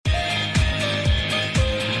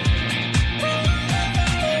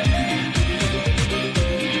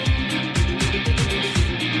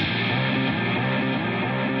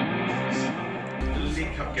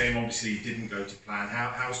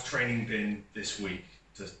plan. How's training been this week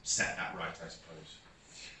to set that right, I suppose?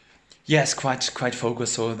 Yes, quite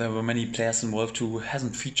focused. So there were many players involved who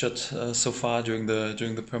hasn't featured so far during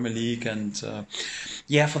the Premier League, and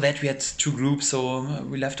for that we had two groups. So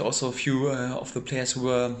we left also a few of the players who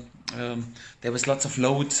were there was lots of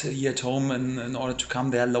load here at home, and in order to calm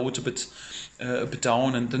their load a bit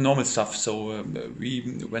down and the normal stuff. So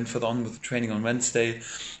we went further on with training on Wednesday.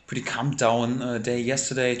 Pretty calmed down day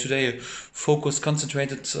yesterday. Today, focused,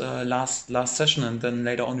 concentrated last session, and then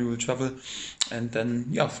later on we will travel, and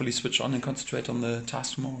then fully switch on and concentrate on the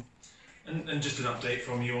task tomorrow. And just an update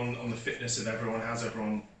from you on the fitness of everyone. How's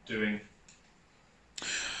everyone doing?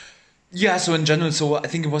 Yeah, so in general, so I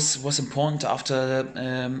think it was important after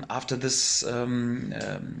this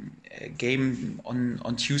game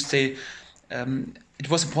on Tuesday. It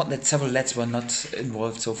was important that several lads were not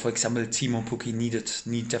involved. So, for example, Timo Pukki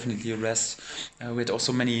need definitely a rest. We had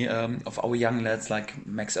also many of our young lads like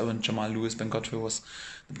Max Owen, Jamal Lewis, Ben Godfrey was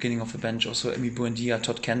the beginning of the bench. Also, Emi Buendia,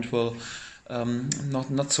 Todd Cantwell.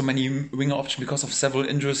 Not so many winger options because of several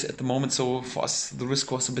injuries at the moment. So for us, the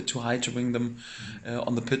risk was a bit too high to bring them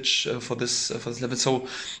on the pitch for this level. So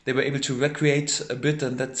they were able to recreate a bit,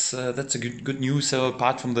 and that's a good news.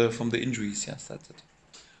 Apart from the injuries, yes, that's it.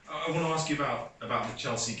 I want to ask you about the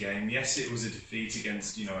Chelsea game. Yes, it was a defeat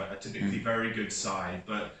against a typically very good side,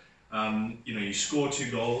 but you scored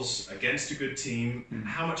 2 goals against a good team.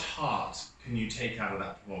 How much heart can you take out of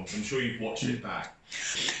that performance? I'm sure you've watched it back.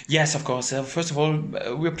 Yes, of course. First of all,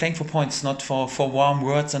 we're playing for points, not for warm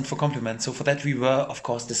words and for compliments. So for that, we were, of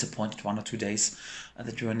course, disappointed 1 or 2 days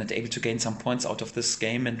that we were not able to gain some points out of this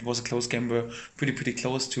game. And it was a close game. We were pretty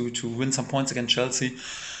close to win some points against Chelsea.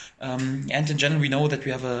 And in general, we know that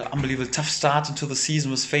we have an unbelievable tough start into the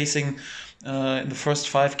season. Was facing in the first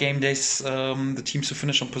 5 game days the teams who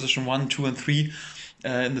finished on position 1, 2, and 3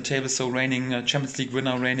 in the table. So reigning Champions League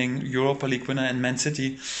winner, reigning Europa League winner, and Man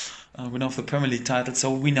City winner of the Premier League title.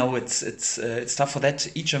 So we know it's tough. For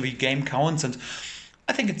that, each and every game counts, and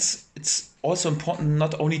I think it's also important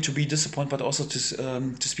not only to be disappointed but also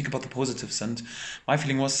to speak about the positives. And my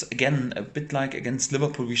feeling was, again, a bit like against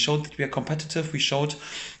Liverpool, we showed that we are competitive. We showed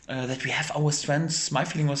that we have our strengths. My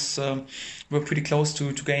feeling was we're pretty close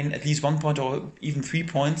to gain at least 1 point or even 3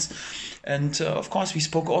 points. And of course, we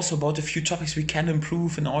spoke also about a few topics we can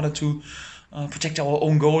improve in order to protect our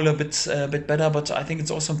own goal a bit better. But I think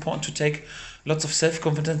it's also important to take lots of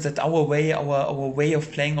self-confidence that our way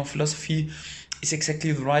of playing, our philosophy, is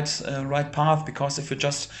exactly the right path. Because if we're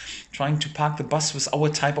just trying to park the bus with our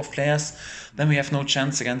type of players, then we have no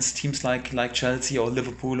chance against teams like Chelsea or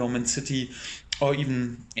Liverpool or Man City, or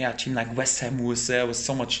even a team like West Ham, who is there with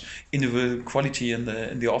so much individual quality in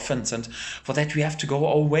the offense. And for that, we have to go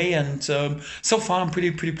our way. And so far, I'm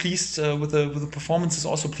pretty pleased with the performances.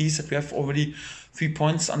 Also pleased that we have already 3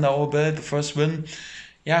 points under our belt. The first win,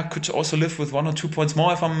 could also live with 1 or 2 points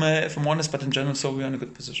more if I'm honest. But in general, so we're in a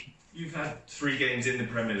good position. You've had 3 games in the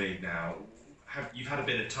Premier League now. You've had a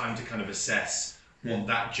bit of time to kind of assess what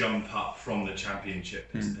that jump up from the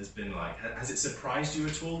Championship has been like. Has it surprised you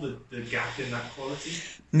at all, the gap in that quality?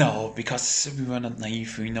 No, because we were not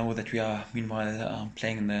naive. We know that we are meanwhile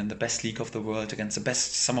playing in the best league of the world against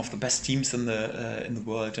some of the best teams in the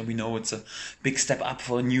world, and we know it's a big step up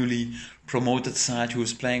for a newly promoted side who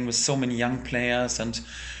is playing with so many young players and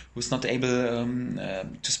who's not able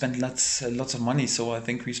to spend lots of money. So I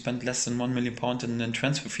think we spent less than £1 million in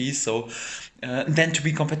transfer fees. So then to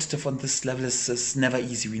be competitive on this level is never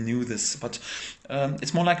easy. We knew this, but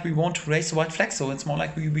it's more like we want to raise the white flag. So it's more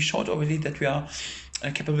like we showed already that we are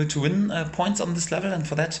capable to win points on this level, and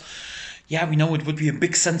for that, we know it would be a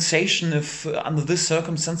big sensation if under these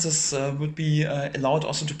circumstances would be allowed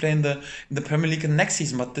also to play in the Premier League in the next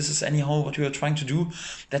season. But this is anyhow what we are trying to do.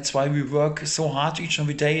 That's why we work so hard each and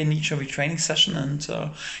every day in each and every training session. And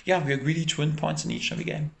we are greedy to win points in each and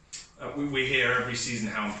every game. We hear every season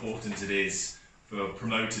how important it is for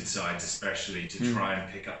promoted sides especially to try and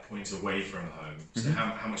pick up points away from home. So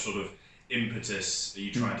how much sort of impetus are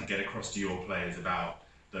you trying to get across to your players about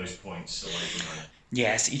those points away from home?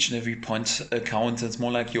 Yes, each and every point counts. It's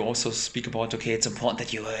more like you also speak about, okay, it's important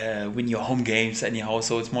that you win your home games anyhow.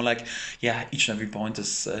 So it's more like, each and every point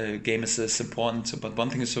game is important. But one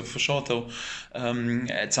thing is for sure, though,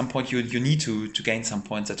 at some point you need to gain some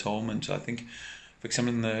points at home. And I think, for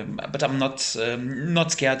example, but I'm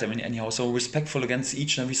not scared. I mean, anyhow, so respectful against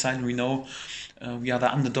each and every side. And we know we are the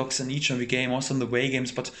underdogs in each and every game, also in the away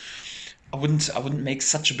games. But I wouldn't make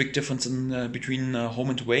such a big difference in between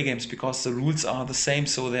home and away games, because the rules are the same.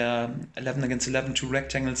 So there are 11 against 11, 2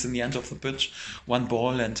 rectangles in the end of the pitch, 1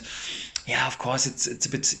 ball, and of course it's a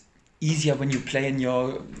bit easier when you play in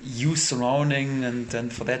your youth surrounding,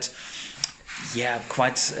 and for that, yeah,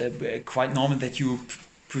 quite normal that you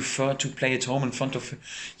prefer to play at home in front of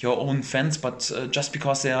your own fans. But just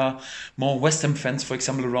because there are more West Ham fans, for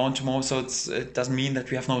example, around tomorrow, so it doesn't mean that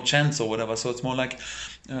we have no chance or whatever. So it's more like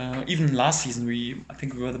even last season I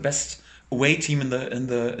think we were the best away team in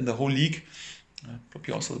the whole league.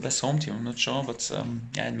 Probably also the best home team, I'm not sure, but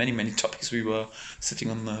yeah, in many topics we were sitting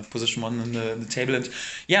on the position 1 in the table, and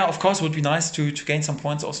yeah, of course it would be nice to gain some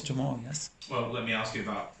points also tomorrow. Yes. Well, let me ask you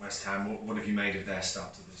about West Ham. What have you made of their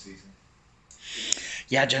start to the season?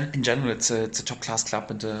 Yeah, in general it's a top class club,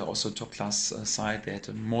 and also a top class side. They had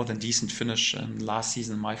a more than decent finish last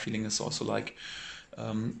season. My feeling is also like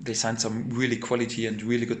they signed some really quality and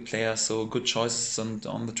really good players, so good choices and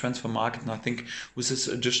on the transfer market. And I think with this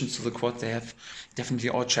additions to the squad, they have definitely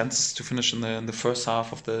all chances to finish in the first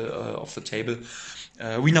half of the table.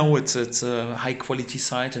 We know it's a high quality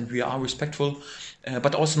side, and we are respectful,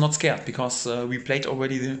 but also not scared, because we played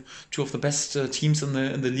already two of the best teams in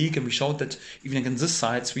the league, and we showed that even against this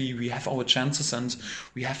sides we have our chances and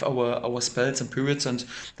we have our spells and periods, and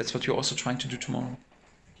that's what we're also trying to do tomorrow.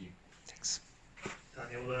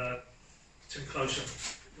 Daniel, Tim Closer,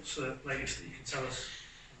 what's the latest that you can tell us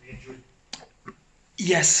on the injury?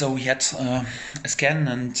 Yes, so we had a scan,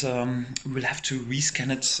 and we'll have to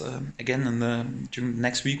rescan it again during the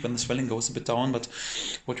next week when the swelling goes a bit down. But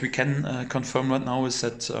what we can confirm right now is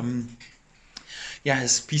that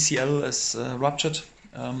his PCL is ruptured.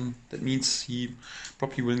 That means he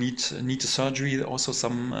probably will need a surgery. Also,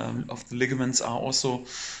 some of the ligaments are also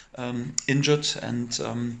injured,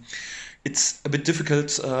 and it's a bit difficult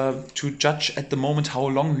to judge at the moment how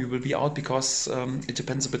long we will be out, because it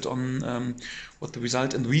depends a bit on what the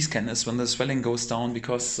result in the rescan is when the swelling goes down,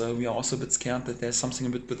 because we are also a bit scared that there's something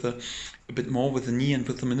a bit more with the knee and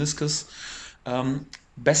with the meniscus.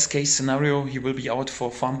 Best case scenario, he will be out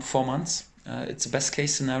for 4 months. It's a best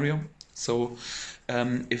case scenario. So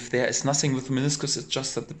if there is nothing with the meniscus, it's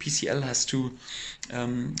just that the PCL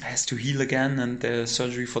has to heal again, and there's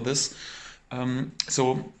surgery for this.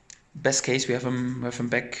 So best case, we have him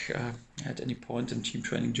back at any point in team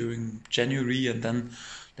training during January, and then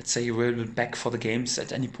let's say he will be back for the games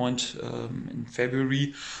at any point in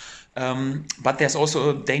February. But there's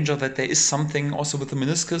also a danger that there is something also with the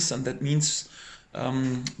meniscus, and that means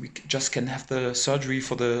we just can have the surgery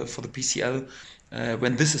for the PCL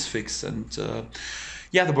when this is fixed. And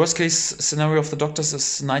the worst case scenario of the doctors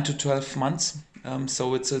is 9 to 12 months.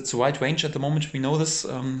 So it's a wide range at the moment. We know this.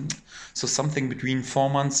 So something between 4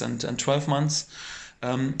 months and 12 months.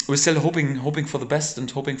 We're still hoping for the best,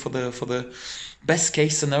 and hoping for the best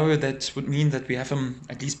case scenario. That would mean that we have him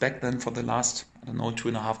at least back then for the last,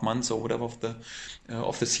 2.5 months or whatever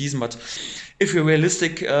of the season. But if we're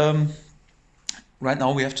realistic, right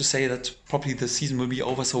now we have to say that probably the season will be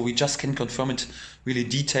over. So we just can confirm it really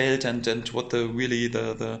detailed, and what the really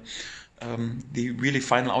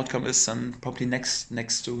final outcome is, and probably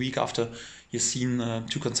next week after you've seen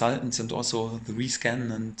 2 consultants and also the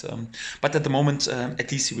rescan. And but at the moment,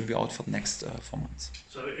 at least he will be out for the next 4 months.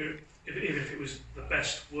 So even if it was the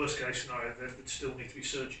worst case scenario, there would still need to be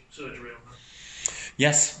surgery on that.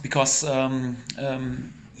 Yes, because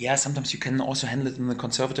sometimes you can also handle it in a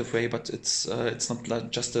conservative way, but it's not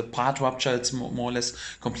like just a part rupture. It's more or less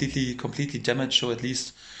completely damaged. So at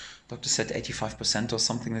least doctor said 85% or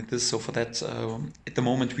something like this. So for that, at the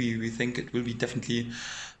moment we think it will be definitely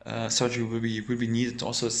surgery will be needed.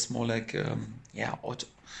 Also, it's more like out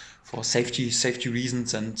for safety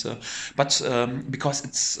reasons, and but because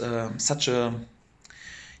it's such a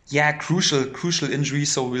crucial injury,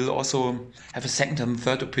 so we'll also have a second and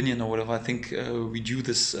third opinion or whatever. I think we due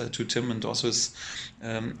this to Tim, and also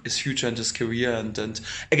his future and his career, and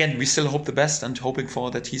again we still hope the best, and hoping for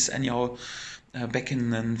that he's anyhow back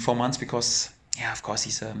in 4 months, because of course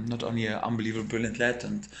he's not only an unbelievable brilliant lad,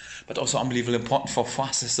 but also unbelievable important for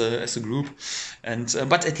us as a group, and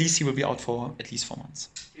but at least he will be out for at least 4 months.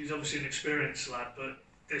 He's obviously an experienced lad, but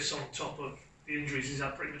this on top of the injuries he's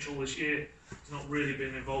had pretty much all this year. He's not really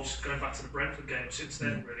been involved going back to the Brentford game since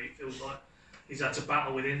then. Really, it feels like he's had to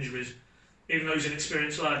battle with injuries. Even though he's an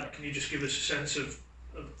experienced lad, can you just give us a sense of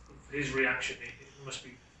his reaction? It must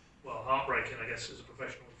be heartbreaking, I guess, as a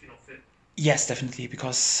professional if you're not fit. Yes, definitely,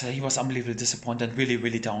 because he was unbelievably disappointed, really,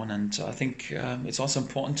 really down, and I think it's also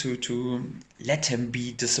important to let him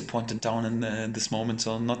be disappointed down in this moment,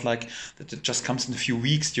 so not like that it just comes in a few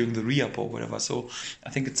weeks during the re-up or whatever. So I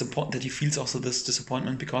think it's important that he feels also this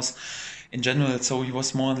disappointment, because in general, so he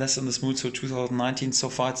was more or less in this mood. So 2019 so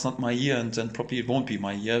far, it's not my year, and probably it won't be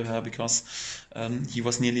my year because he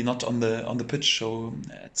was nearly not on the pitch. So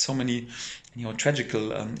so many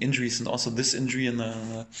tragical injuries, and also this injury in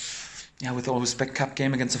the with the Uzbek Cup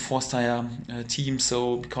game against a fourth-tier team.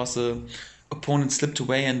 So because the opponent slipped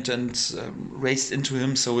away and raced into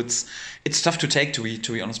him, so it's tough to take, to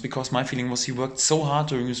be honest. Because my feeling was he worked so hard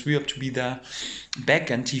during his re-up to be there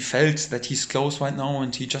back, and he felt that he's close right now,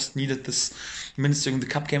 and he just needed this minutes during the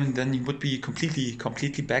cup game, and then he would be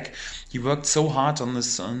completely back. He worked so hard on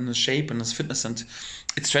his shape and his fitness, and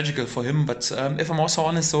it's tragical for him. But if I'm also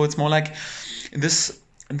honest, so it's more like in this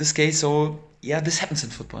case, so yeah, this happens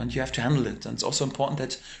in football, and you have to handle it. And it's also important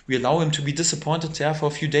that we allow him to be disappointed for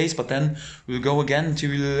a few days, but then we'll go again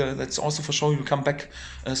until that's also for sure he will come back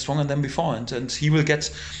stronger than before, and he will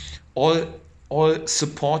get all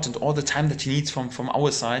support and all the time that he needs from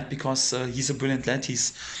our side, because he's a brilliant lad.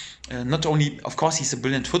 He's not only, of course, he's a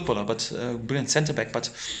brilliant footballer, but a brilliant centre back, but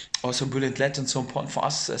also a brilliant lad, and so important for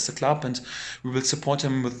us as a club. And we will support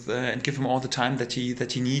him with and give him all the time that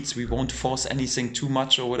he needs. We won't force anything too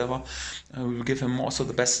much or whatever. We will give him also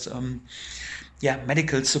the best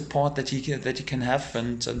medical support that he can have,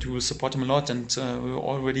 and we will support him a lot. And we're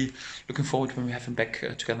already looking forward when we have him back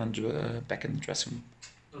together and back in the dressing room.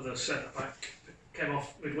 Another centre back came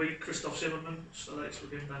off midweek, Christoph Zimmermann, so that's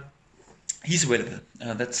with him then. He's available.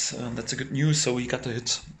 That's a good news. So he got a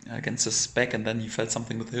hit against his back, and then he felt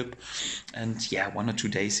something with the hip, and 1 or 2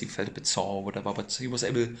 days he felt a bit sore or whatever. But he was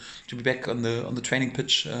able to be back on the training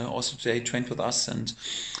pitch. Also today trained with us, and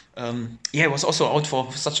he was also out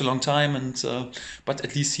for such a long time. And but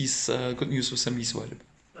at least he's good news with him. He's available.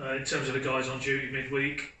 In terms of the guys on duty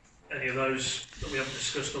midweek, any of those that we haven't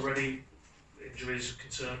discussed already? Injuries,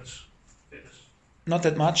 concerns, fitness? Not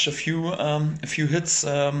that much. A few hits.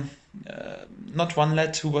 Not one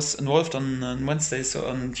lad who was involved on Wednesday, so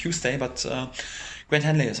on Tuesday, but Grant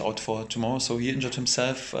Henley is out for tomorrow. So he injured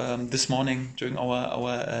himself this morning during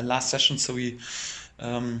our last session. So he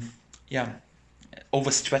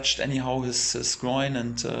overstretched anyhow his groin,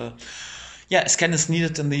 and a scan is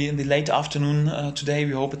needed in the late afternoon today.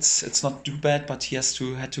 We hope it's not too bad, but he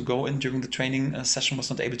had to go in during the training session, was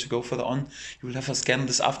not able to go further on. He will have a scan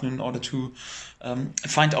this afternoon in order to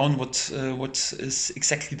find out what is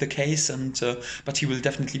exactly the case, and but he will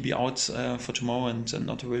definitely be out for tomorrow and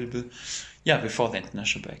not available before the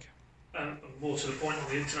international break. More to the point, on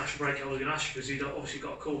the international break, I was going to ask you, because he'd obviously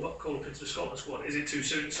got a call up into the Scotland squad. Is it too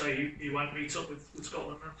soon to say he won't meet up with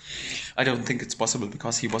Scotland now? I don't think it's possible,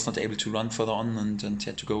 because he was not able to run further on and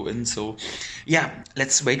had to go in. So,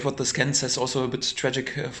 let's wait what the scan says. Also a bit tragic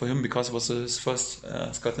for him, because it was his first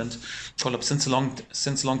Scotland call-up since a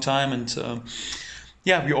long time. And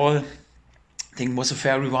we all think it was a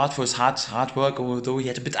fair reward for his hard work, although he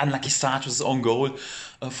had a bit unlucky start with his own goal,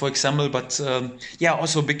 for example. But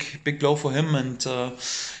also a big blow for him. And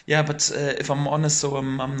but if I'm honest, so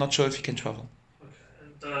I'm not sure if he can travel.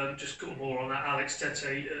 Okay. And just a couple more on that. Alex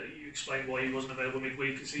Tete, you explained why he wasn't available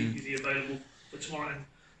midweek. Is he available for tomorrow? And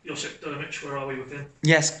Josip Dermic, where are we with him?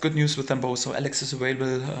 Yes, good news with them both. So Alex is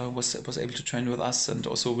available, was able to train with us, and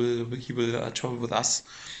also he will travel with us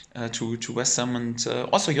to West Ham, and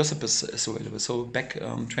also Josip is available. So back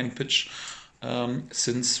training pitch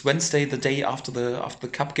since Wednesday, the day after the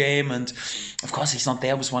cup game, and of course he's not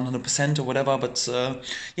there with 100% or whatever. But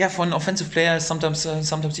for an offensive player, sometimes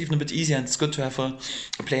even a bit easier, and it's good to have a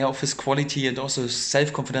player of his quality and also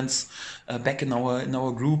self-confidence back in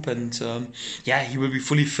our group. And he will be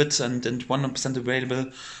fully fit and 100%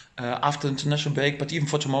 available after the international break. But even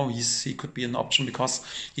for tomorrow, he could be an option, because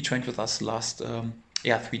he trained with us last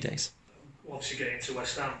 3 days. Obviously getting to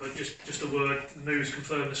West Ham, but just a word, the news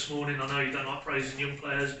confirmed this morning. I know you don't like praising young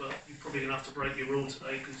players, but you're probably going to have to break your rule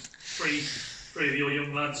today, because three of your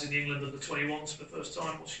young lads in the England under 21s for the first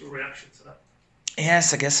time. What's your reaction to that?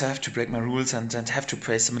 Yes, I guess I have to break my rules and have to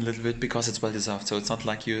praise them a little bit, because it's well deserved. So it's not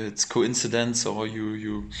like it's coincidence, or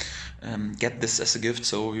you get this as a gift.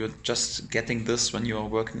 So you're just getting this when you're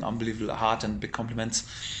working unbelievably hard, and big compliments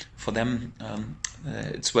for them.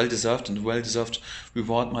 It's well deserved, and well deserved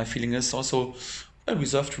reward. My feeling is also a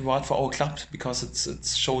deserved reward for our club, because it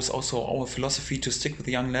shows also our philosophy to stick with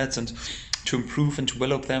the young lads and to improve and to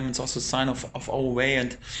develop them. It's also a sign of our way,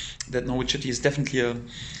 and that Norwich City is definitely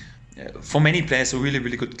for many players, a really,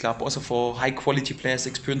 really good club. Also for high quality players,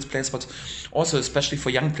 experienced players, but also especially for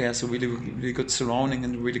young players, a really, really good surrounding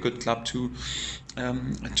and a really good club to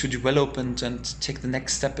develop and take the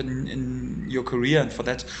next step in your career. And for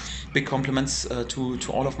that, big compliments to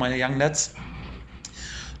all of my young lads.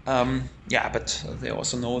 But they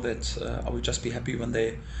also know that I will just be happy when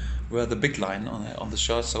they wear the big line on the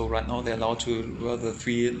shirt. So right now they're allowed to wear the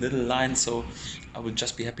 3 little lines. So I will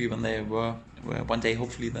just be happy when they wear one day,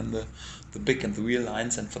 hopefully, then the big and the real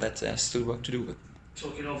lines. And for that, there's still work to do.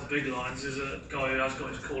 Talking of the big lines, there's a guy who has got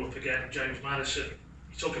his call up again, James Maddison.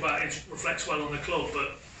 You talk about it reflects well on the club,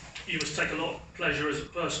 but you must take a lot of pleasure as a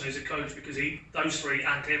person, as a coach, because those 3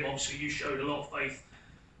 and him, obviously, you showed a lot of faith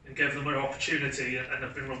and gave them an opportunity and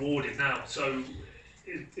have been rewarded now. So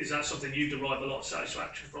is that something you derive a lot of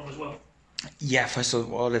satisfaction from as well? Yeah, first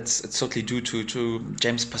of all, it's totally due to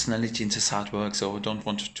James' personality and his hard work. So I don't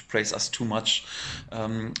want to praise us too much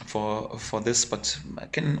for this. But I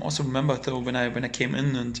can also remember though when I came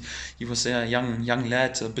in and he was a young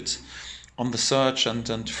lad, a bit on the search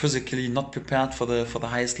and physically not prepared for the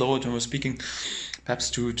highest load. And we're speaking perhaps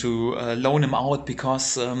to loan him out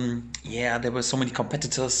because there were so many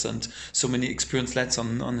competitors and so many experienced lads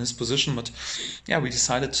on his position. But we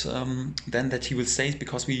decided then that he will stay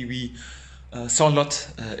because we saw a lot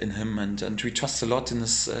in him and we trust a lot in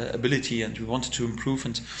his ability, and we wanted to improve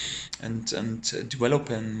and develop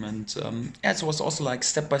him. And it was also like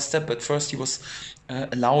step by step. At first he was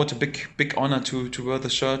allowed a big honor to wear the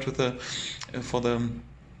shirt with for the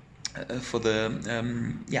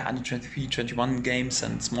under 23, 21 games,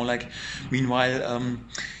 and it's more like meanwhile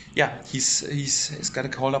he's got a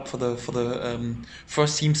call up for the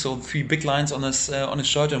first team, so 3 big lines on his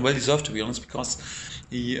shirt, and well deserved, to be honest, because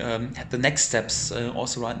he had the next steps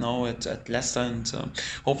also right now at Leicester, and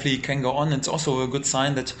hopefully he can go on. It's also a good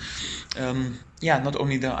sign that not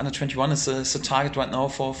only the under 21 is a target right now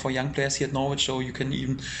for young players here at Norwich, so you can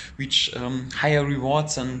even reach higher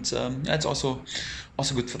rewards, and it's also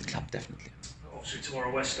good for the club, definitely. Obviously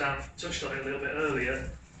tomorrow West Ham, touched on it a little bit earlier.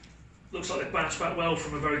 Looks like they bounced back well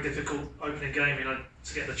from a very difficult opening game,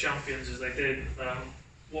 to get the champions as they did.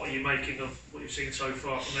 What are you making of what you've seen so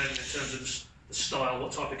far from them in terms of the style?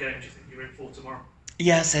 What type of game do you think you're in for tomorrow?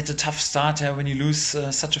 Yes, it's a tough start when you lose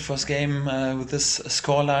such a first game with this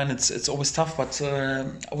scoreline. It's always tough, but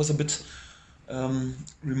I was a bit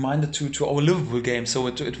reminded to our Liverpool game. So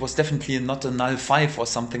it was definitely not a 0-5 or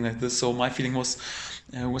something like this. So my feeling was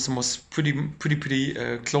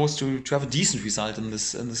pretty close to have a decent result in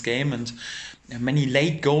this game, and many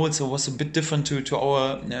late goals. So it was a bit different to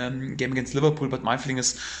our game against Liverpool, but my feeling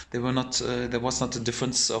is there was not a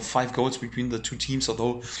difference of 5 goals between the 2 teams,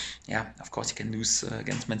 although of course you can lose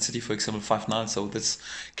against Man City, for example, 5-0, so this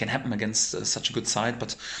can happen against such a good side.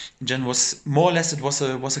 But in general, was more or less it was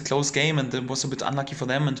a close game, and it was a bit unlucky for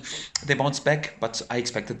them, and they bounced back, but I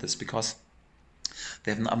expected this because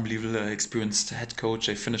they have an unbelievable experienced head coach.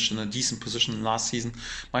 They finished in a decent position last season.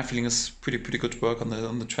 My feeling is pretty good work on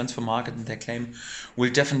the transfer market, and their claim will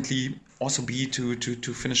definitely also be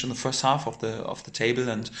to finish in the first half of the table.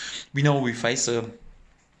 And we know we face a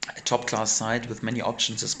top class side with many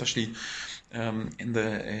options, especially in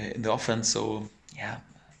the offense. So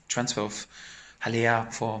transfer of Haller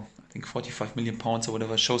for I think £45 million or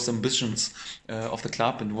whatever shows the ambitions of the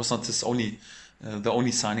club, and was not the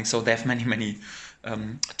only signing. So they have many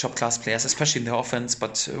top class players, especially in the offense,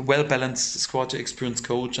 but well balanced squad, experienced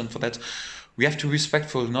coach, and for that we have to be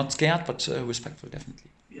respectful, not scared, but respectful,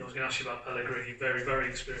 definitely. I was going to ask you about Pellegrini, very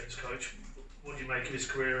experienced coach. What do you make of his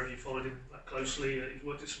career? Have you followed him that closely? He's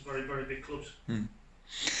worked at some very big clubs.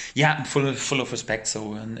 Yeah, I'm full of respect.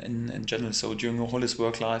 So in general, so during all his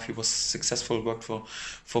work life, he was successful, worked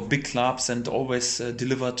for big clubs, and always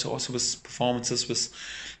delivered also with performances.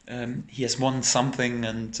 He has won something,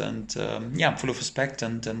 and I'm full of respect,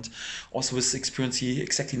 and also with experience, he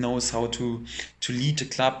exactly knows how to lead a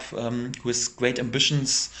club with great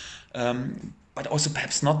ambitions, but also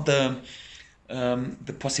perhaps not the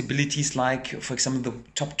possibilities like, for example, the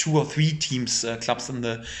top 2 or 3 teams clubs in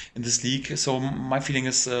this league. So my feeling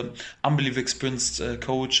is unbelievably experienced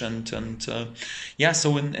coach, and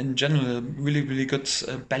so in general, really good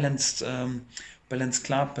balanced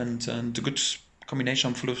club, and a good combination.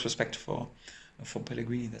 I'm full of respect for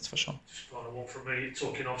Pellegrini, that's for sure. Just final one from me,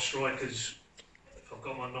 talking off strikers, if I've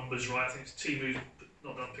got my numbers right, I think it's Timu,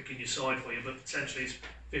 not that I'm picking your side for you, but potentially it's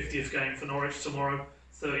 50th game for Norwich tomorrow,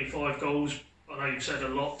 35 goals. I know you've said a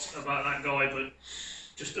lot about that guy, but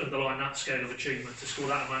just underline that scale of achievement to score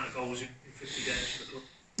that amount of goals in 50 games for the club.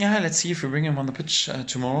 Yeah, let's see if we bring him on the pitch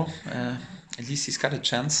tomorrow. At least he's got a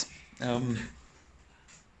chance.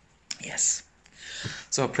 Yes.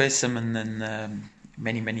 So I praised him in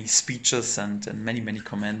many speeches and many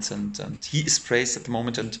comments, and he is praised at the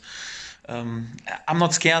moment. And I'm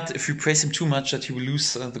not scared if we praise him too much that he will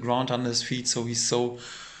lose the ground under his feet. So he's so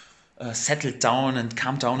settled down and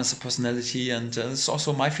calmed down as a personality, and this is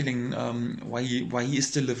also my feeling why he is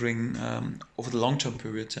delivering over the long-term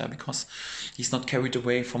period, because he's not carried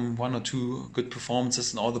away from one or two good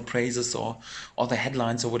performances and all the praises or the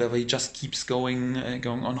headlines or whatever. He just keeps going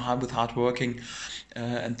on hard with hard working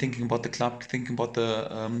and thinking about the club, thinking about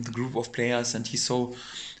the group of players, and he's so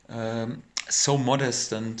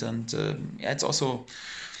modest and it's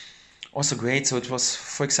also great. So it was,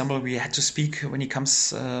 for example, we had to speak when he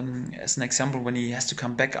comes, as an example, when he has to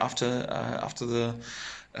come back after the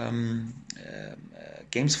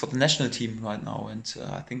games for the national team right now. And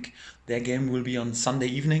I think their game will be on Sunday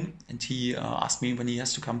evening. And he asked me when he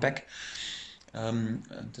has to come back. And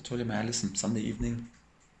I told him, listen, Sunday evening,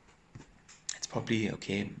 it's probably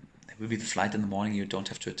okay. There will be the flight in the morning. You don't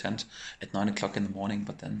have to attend at 9 o'clock in the morning,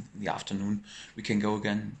 but then in the afternoon we can go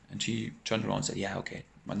again. And he turned around and said, yeah, okay.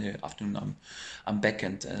 Monday afternoon I'm back,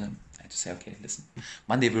 and I had to say, okay, listen,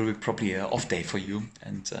 Monday will be probably an off day for you,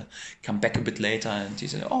 and come back a bit later. And he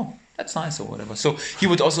said, oh, that's nice, or whatever. So he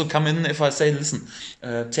would also come in if I say, listen,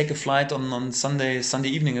 take a flight on Sunday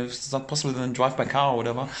evening. If it's not possible, then drive by car or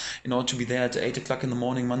whatever, in order to be there at 8 o'clock in the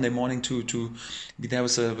morning, Monday morning, to be there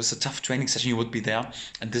with a tough training session. He would be there,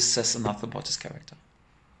 and this says enough about his character.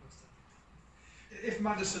 If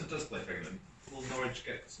Maddison does play for England, will Norwich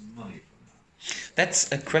get some money from that?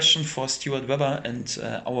 That's a question for Stuart Webber and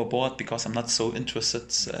our board, because I'm not so interested,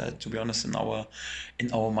 to be honest, in our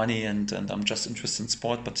money, and I'm just interested in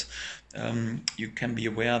sport. But you can be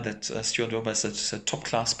aware that Stuart Webber is a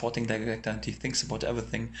top-class sporting director, and he thinks about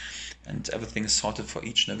everything, and everything is sorted for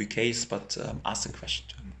each and every case. But ask the question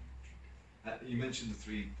to him. You mentioned the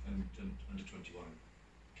 3 under 21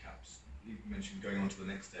 caps. You mentioned going on to the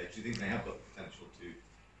next stage. Do you think they have got the potential to?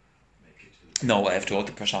 No, I have to hold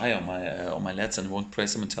the pressure high on my lads, and won't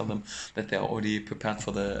praise them and tell them that they are already prepared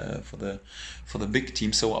for the big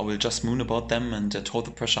team. So I will just moon about them and hold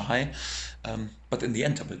the pressure high. But in the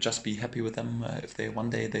end, I will just be happy with them if they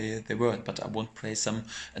one day they were. But I won't praise them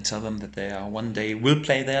and tell them that they are one day will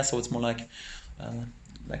play there. So it's more like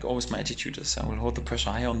always my attitude is I will hold the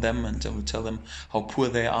pressure high on them, and I will tell them how poor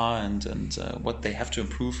they are and what they have to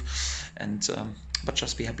improve, and but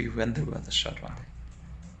just be happy when they wear the shirt one day.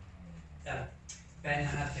 Ben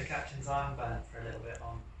had the captain's armband for a little bit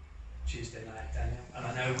on Tuesday night, Daniel, and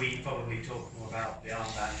I know we probably talk more about the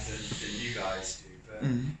armband than you guys do, but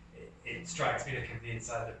it strikes me looking from the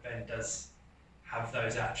inside that Ben does have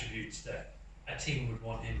those attributes that a team would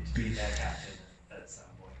want him to be their captain at some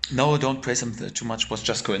point. No, don't praise him too much. It was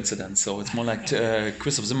just coincidence. So it's more like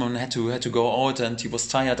Christoph Zimmermann had to go out, and he was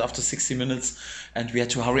tired after 60 minutes, and we had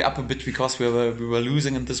to hurry up a bit because we were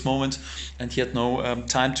losing in this moment, and he had no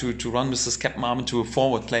time to run with his captain arm to a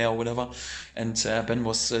forward player or whatever. And Ben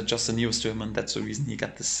was just the nearest to him, and that's the reason he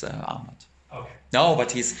got this armband. Okay. No,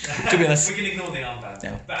 but he's, to be honest. We can ignore the armband.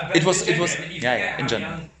 Yeah. But it was in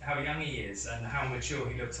general. How young he is and how mature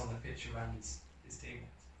he looks on the pitch around his team.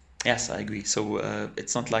 Yes, I agree. So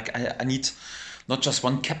it's not like I need not just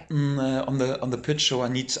one captain on the pitch. So I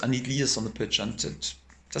need leaders on the pitch, and it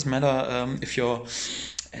doesn't matter if you're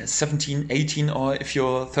 17, 18, or if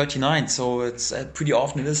you're 39. So it's pretty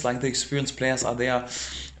often it is like the experienced players are there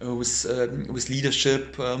with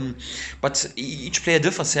leadership. But each player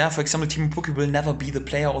differs. Yeah, for example, Timo Pukki will never be the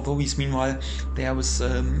player, although he's meanwhile there with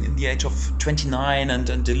in the age of 29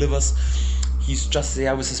 and delivers. He's just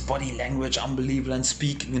there with his body language, unbelievable, and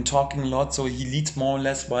speaking and talking a lot. So he leads more or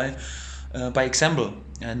less by example.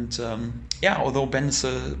 And although Ben is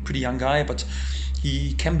a pretty young guy, but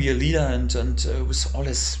he can be a leader, and with all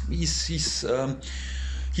his he's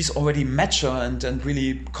already mature and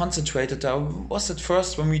really concentrated. I was at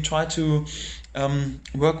first when we tried to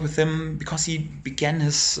work with him, because he began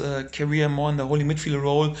his career more in the holding midfielder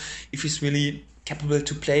role, if he's really capable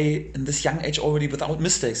to play in this young age already without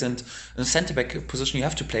mistakes. And in a centre-back position you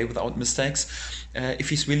have to play without mistakes, if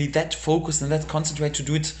he's really that focused and that concentrated to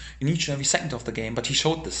do it in each and every second of the game. But he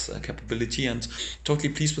showed this capability, and totally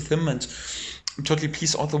pleased with him, and I'm totally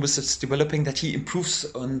pleased also with his developing, that he improves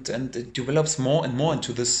and develops more and more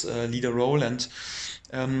into this leader role. And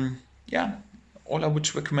all I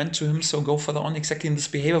would recommend to him, so go further on exactly in this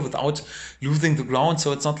behavior without losing the ground.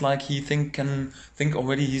 So it's not like he can think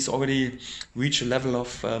already, he's already reached a level of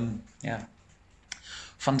Van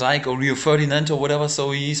Dijk or Rio Ferdinand or whatever.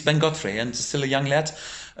 So he's Ben Godfrey and still a young lad.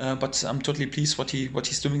 But I'm totally pleased what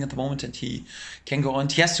he's doing at the moment, and he can go on.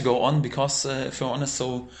 He has to go on because, if we're honest,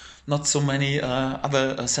 so not so many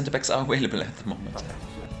other centre backs are available at the moment.